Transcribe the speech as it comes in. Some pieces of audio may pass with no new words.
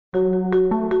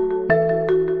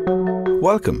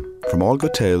Welcome. From All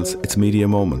Good Tales, it's Media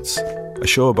Moments, a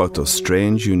show about those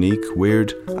strange, unique,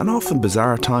 weird and often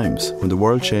bizarre times when the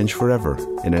world changed forever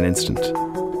in an instant.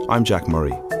 I'm Jack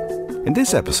Murray. In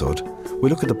this episode, we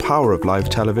look at the power of live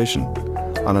television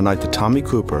on a night that Tommy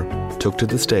Cooper took to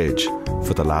the stage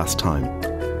for the last time.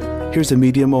 Here's a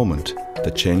media moment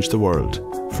that changed the world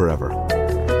forever.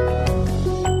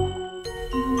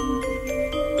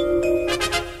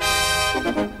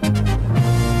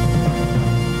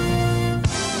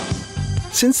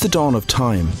 Since the dawn of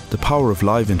time, the power of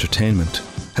live entertainment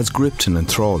has gripped and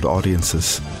enthralled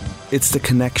audiences. It's the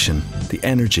connection, the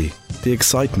energy, the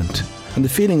excitement, and the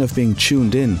feeling of being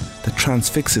tuned in that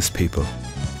transfixes people.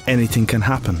 Anything can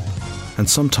happen, and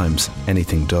sometimes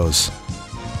anything does.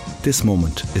 This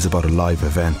moment is about a live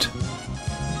event.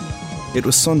 It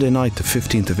was Sunday night, the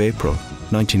 15th of April,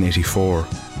 1984.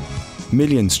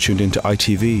 Millions tuned into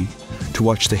ITV to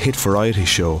watch the hit variety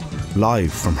show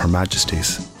live from Her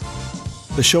Majesty's.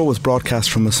 The show was broadcast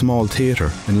from a small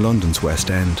theatre in London's West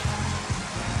End.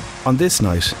 On this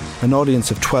night, an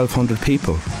audience of 1,200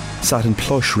 people sat in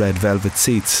plush red velvet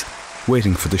seats,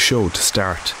 waiting for the show to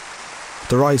start.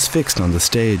 Their eyes fixed on the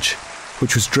stage,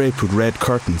 which was draped with red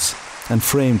curtains and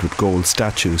framed with gold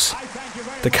statues.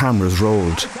 The cameras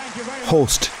rolled.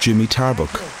 Host Jimmy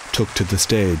Tarbuck took to the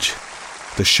stage.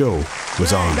 The show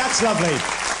was on. That's lovely.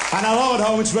 And hello at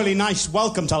home, it's really nice.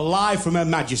 Welcome to Live from Her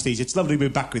Majesty's. It's lovely to be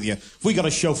back with you. We got a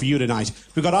show for you tonight.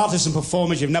 We've got artists and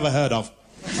performers you've never heard of.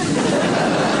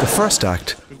 The first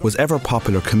act was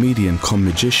ever-popular comedian cum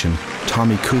magician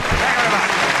Tommy Cooper.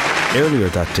 Earlier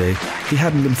that day, he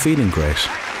hadn't been feeling great,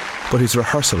 but his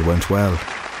rehearsal went well.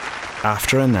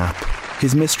 After a nap,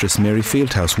 his mistress Mary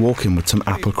Fieldhouse woke him with some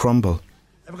apple crumble.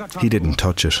 He didn't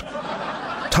touch it.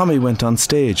 Tommy went on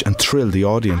stage and thrilled the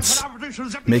audience,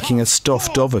 making a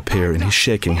stuffed dove appear in his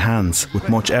shaking hands with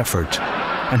much effort,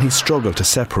 and he struggled to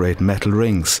separate metal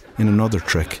rings in another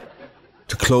trick.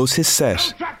 To close his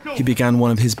set, he began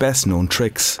one of his best-known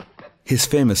tricks, his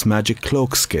famous magic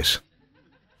cloak skit.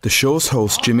 The show's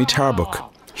host, Jimmy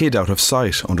Tarbuck, hid out of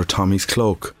sight under Tommy's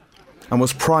cloak and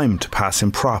was primed to pass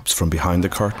him props from behind the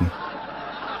curtain.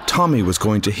 Tommy was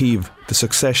going to heave the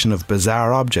succession of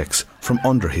bizarre objects from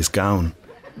under his gown.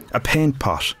 A paint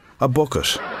pot, a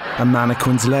bucket, a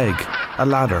mannequin's leg, a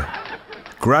ladder.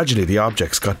 Gradually the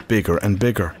objects got bigger and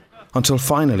bigger, until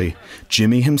finally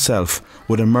Jimmy himself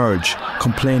would emerge,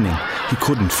 complaining he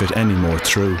couldn't fit any more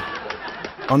through.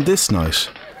 On this night,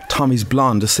 Tommy's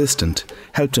blonde assistant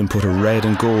helped him put a red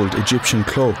and gold Egyptian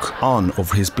cloak on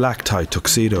over his black tie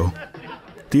tuxedo.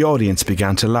 The audience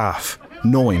began to laugh,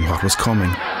 knowing what was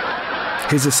coming.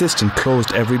 His assistant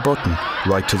closed every button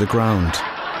right to the ground.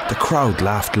 The crowd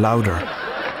laughed louder.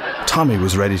 Tommy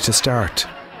was ready to start.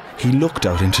 He looked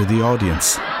out into the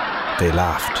audience. They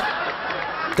laughed.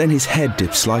 Then his head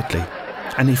dipped slightly,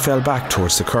 and he fell back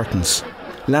towards the curtains,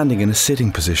 landing in a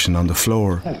sitting position on the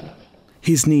floor,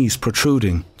 his knees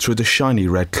protruding through the shiny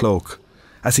red cloak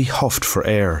as he huffed for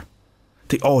air.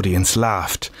 The audience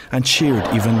laughed and cheered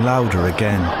even louder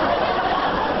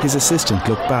again. His assistant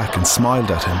looked back and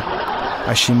smiled at him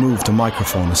as she moved the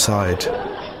microphone aside.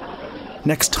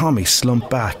 Next, Tommy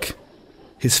slumped back,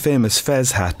 his famous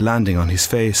fez hat landing on his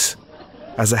face,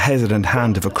 as a hesitant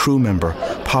hand of a crew member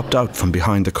popped out from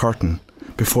behind the curtain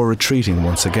before retreating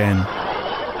once again.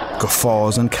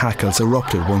 Guffaws and cackles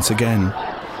erupted once again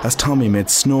as Tommy made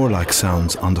snore-like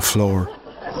sounds on the floor.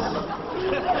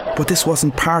 But this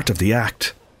wasn't part of the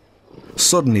act.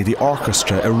 Suddenly the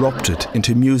orchestra erupted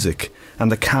into music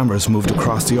and the cameras moved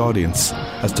across the audience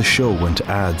as the show went to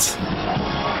ads.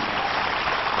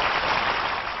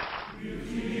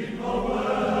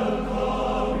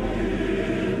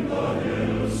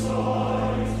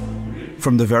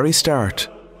 From the very start,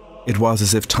 it was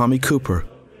as if Tommy Cooper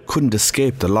couldn't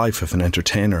escape the life of an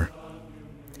entertainer.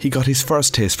 He got his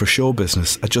first taste for show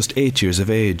business at just 8 years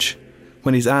of age,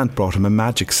 when his aunt brought him a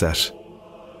magic set.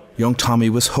 Young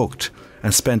Tommy was hooked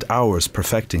and spent hours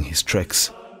perfecting his tricks.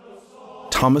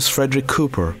 Thomas Frederick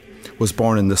Cooper was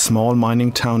born in the small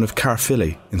mining town of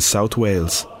Caerphilly in South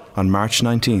Wales on March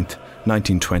 19th,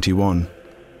 1921.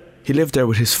 He lived there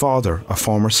with his father, a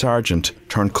former sergeant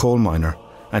turned coal miner,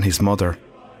 and his mother.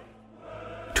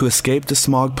 To escape the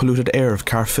smog-polluted air of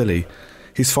Caerphilly,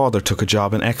 his father took a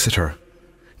job in Exeter.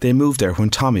 They moved there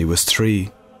when Tommy was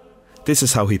 3. This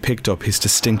is how he picked up his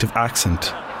distinctive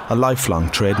accent, a lifelong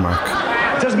trademark.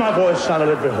 Does my voice sound a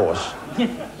little bit hoarse?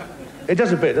 It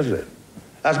does a bit, doesn't it?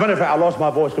 As a matter of fact, I lost my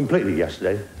voice completely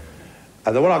yesterday.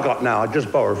 And the one I got now, I just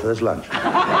borrowed for this lunch.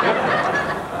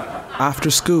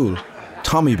 After school,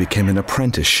 Tommy became an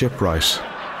apprentice shipwright.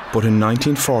 But in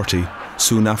 1940,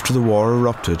 Soon after the war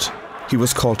erupted, he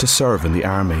was called to serve in the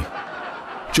army.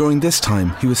 During this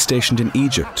time, he was stationed in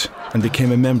Egypt and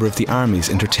became a member of the army's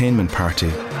entertainment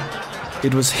party.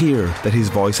 It was here that his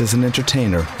voice as an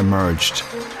entertainer emerged,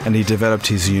 and he developed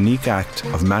his unique act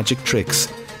of magic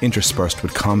tricks interspersed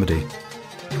with comedy.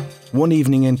 One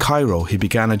evening in Cairo, he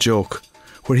began a joke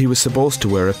where he was supposed to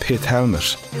wear a pith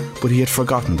helmet, but he had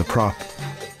forgotten the prop.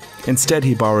 Instead,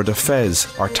 he borrowed a fez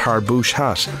or tarbouche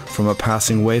hat from a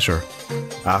passing waiter.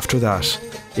 After that,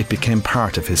 it became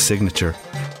part of his signature.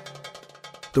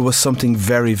 There was something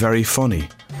very, very funny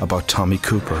about Tommy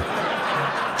Cooper.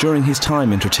 During his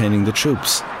time entertaining the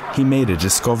troops, he made a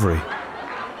discovery.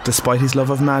 Despite his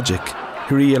love of magic,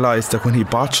 he realised that when he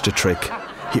botched a trick,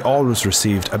 he always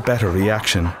received a better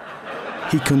reaction.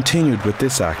 He continued with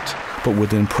this act, but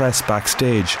would impress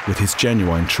backstage with his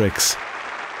genuine tricks.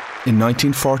 In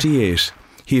 1948,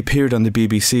 he appeared on the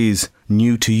BBC's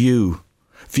New to You.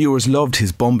 Viewers loved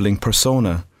his bumbling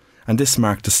persona, and this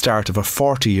marked the start of a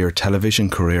 40-year television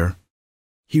career.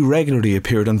 He regularly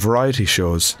appeared on variety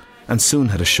shows and soon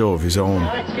had a show of his own.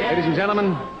 Ladies and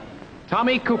gentlemen,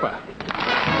 Tommy Cooper.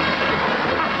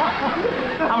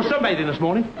 I was sunbathing this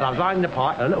morning, and I was lying in the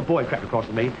park, and a little boy crept across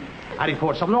to me, and he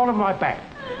poured something all over my back.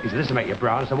 He said, "This will make you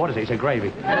brown." I said, "What is it?" He said,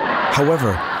 "Gravy."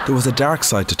 However, there was a dark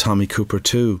side to Tommy Cooper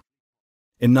too.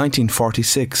 In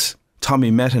 1946,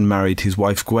 Tommy met and married his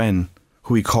wife Gwen,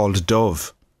 who he called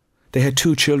Dove. They had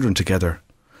 2 children together.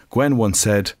 Gwen once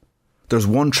said, "There's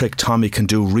one trick Tommy can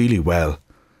do really well,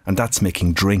 and that's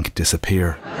making drink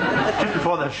disappear." Just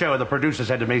before the show, the producer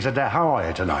said to me, he said, "Dad, how are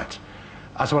you tonight?"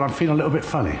 I said, "Well, I'm feeling a little bit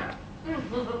funny."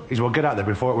 He said, "Well, get out there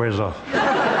before it wears off."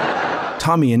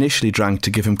 Tommy initially drank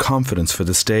to give him confidence for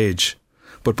the stage,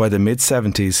 but by the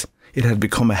mid-70s, it had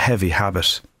become a heavy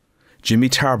habit. Jimmy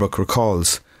Tarbuck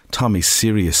recalls Tommy's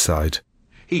serious side.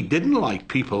 He didn't like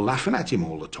people laughing at him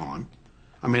all the time.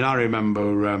 I mean, I remember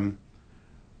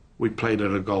we played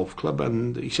at a golf club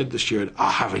and he said to the steward, "I'll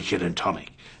have a gin and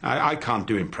tonic." I can't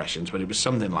do impressions, but it was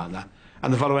something like that.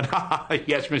 And the fellow went, "Ha,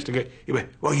 yes, Mr. Good." He went,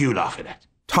 "What are you laughing at?"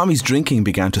 Tommy's drinking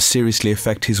began to seriously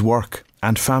affect his work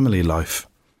and family life.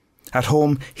 At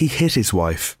home, he hit his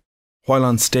wife. While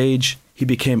on stage, he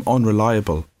became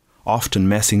unreliable, often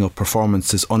messing up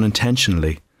performances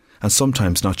unintentionally and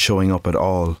sometimes not showing up at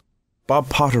all. Bob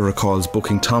Potter recalls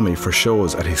booking Tommy for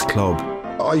shows at his club.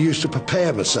 I used to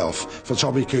prepare myself for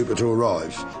Tommy Cooper to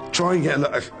arrive. Try and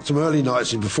get some early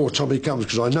nights in before Tommy comes,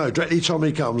 because I know directly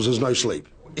Tommy comes, there's no sleep.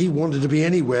 He wanted to be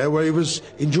anywhere where he was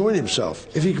enjoying himself.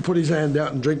 If he could put his hand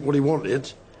out and drink what he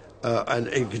wanted, and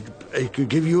he could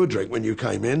give you a drink when you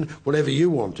came in, whatever you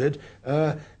wanted,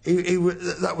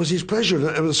 that was his pleasure.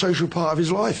 It was a social part of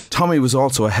his life. Tommy was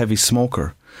also a heavy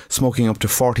smoker, smoking up to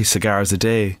 40 cigars a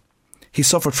day. He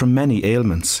suffered from many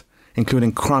ailments,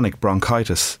 including chronic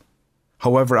bronchitis.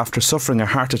 However, after suffering a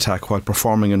heart attack while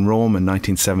performing in Rome in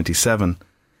 1977,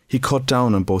 he cut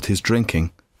down on both his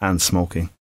drinking and smoking.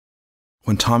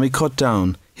 When Tommy cut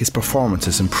down, his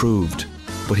performances improved,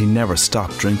 but he never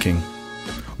stopped drinking.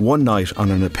 One night on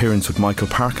an appearance with Michael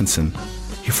Parkinson,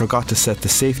 he forgot to set the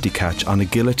safety catch on a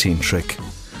guillotine trick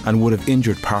and would have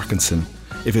injured Parkinson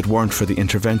if it weren't for the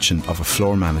intervention of a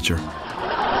floor manager.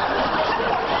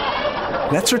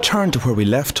 Let's return to where we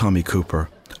left Tommy Cooper,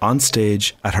 on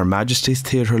stage at Her Majesty's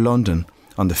Theatre London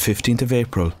on the 15th of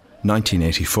April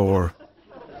 1984.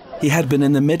 He had been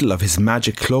in the middle of his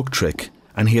magic cloak trick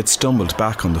and he had stumbled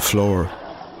back on the floor.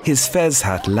 His fez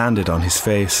hat landed on his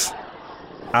face.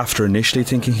 After initially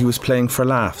thinking he was playing for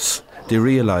laughs, they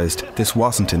realised this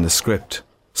wasn't in the script.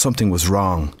 Something was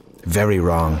wrong, very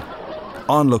wrong.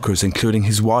 Onlookers, including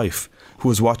his wife, who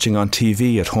was watching on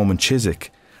TV at home in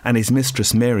Chiswick, and his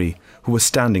mistress Mary, who was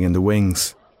standing in the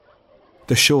wings.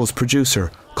 The show's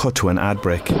producer cut to an ad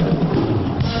break.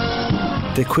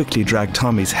 They quickly dragged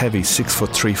Tommy's heavy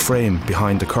 6'3" frame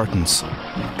behind the curtains.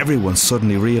 Everyone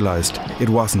suddenly realised it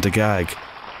wasn't a gag.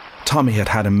 Tommy had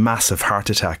had a massive heart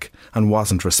attack and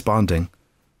wasn't responding.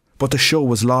 But the show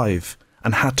was live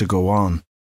and had to go on.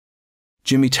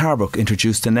 Jimmy Tarbuck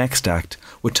introduced the next act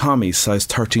with Tommy's size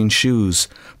 13 shoes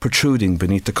protruding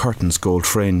beneath the curtain's gold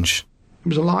fringe. It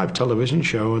was a live television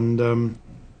show and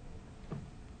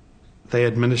they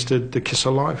administered the Kiss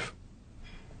of Life.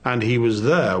 And he was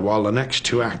there while the next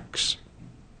 2 acts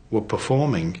were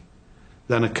performing.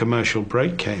 Then a commercial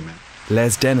break came in.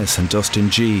 Les Dennis and Dustin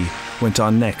G went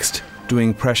on next, doing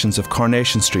impressions of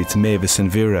Coronation Street's Mavis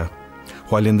and Vera,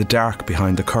 while in the dark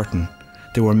behind the curtain,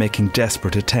 they were making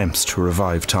desperate attempts to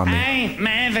revive Tommy. Hey,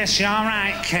 Mavis, you all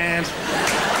right, kid?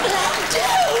 I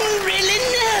don't really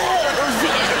know,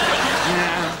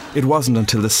 Vera. It wasn't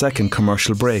until the second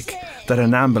commercial break that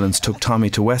an ambulance took Tommy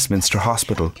to Westminster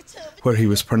Hospital, where he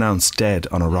was pronounced dead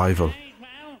on arrival.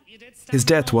 His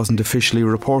death wasn't officially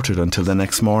reported until the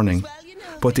next morning,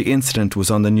 but the incident was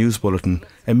on the news bulletin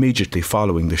immediately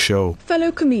following the show.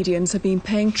 Fellow comedians have been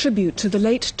paying tribute to the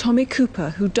late Tommy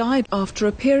Cooper, who died after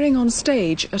appearing on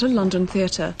stage at a London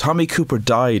theatre. Tommy Cooper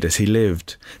died as he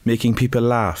lived, making people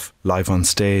laugh live on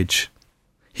stage.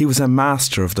 He was a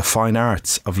master of the fine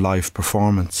arts of live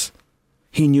performance.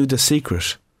 He knew the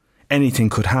secret. Anything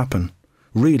could happen.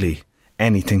 Really,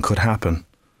 anything could happen.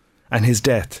 And his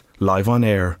death, live on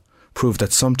air, proved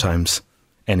that sometimes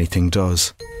anything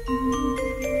does.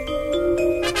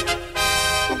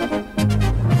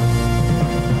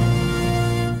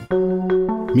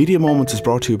 Media Moments is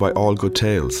brought to you by All Good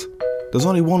Tales. There's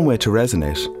only one way to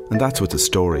resonate, and that's with a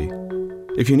story.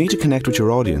 If you need to connect with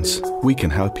your audience, we can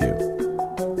help you.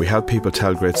 We help people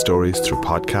tell great stories through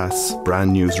podcasts,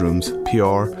 brand newsrooms,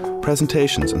 PR,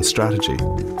 presentations and strategy.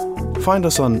 Find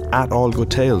us on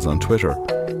 @AllGoodTales on Twitter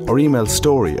or email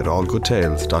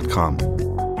story@allgoodtales.com.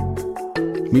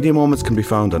 Media Moments can be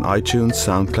found on iTunes,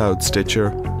 SoundCloud,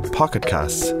 Stitcher, Pocket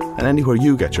Casts and anywhere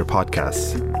you get your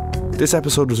podcasts. This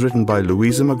episode was written by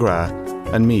Louisa McGrath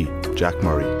and me, Jack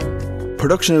Murray.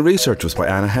 Production and research was by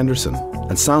Anna Henderson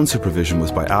and sound supervision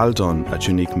was by Al Dunn at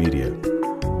Unique Media.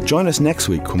 Join us next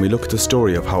week when we look at the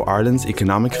story of how Ireland's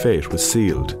economic fate was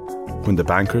sealed when the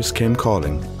bankers came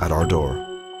calling at our door.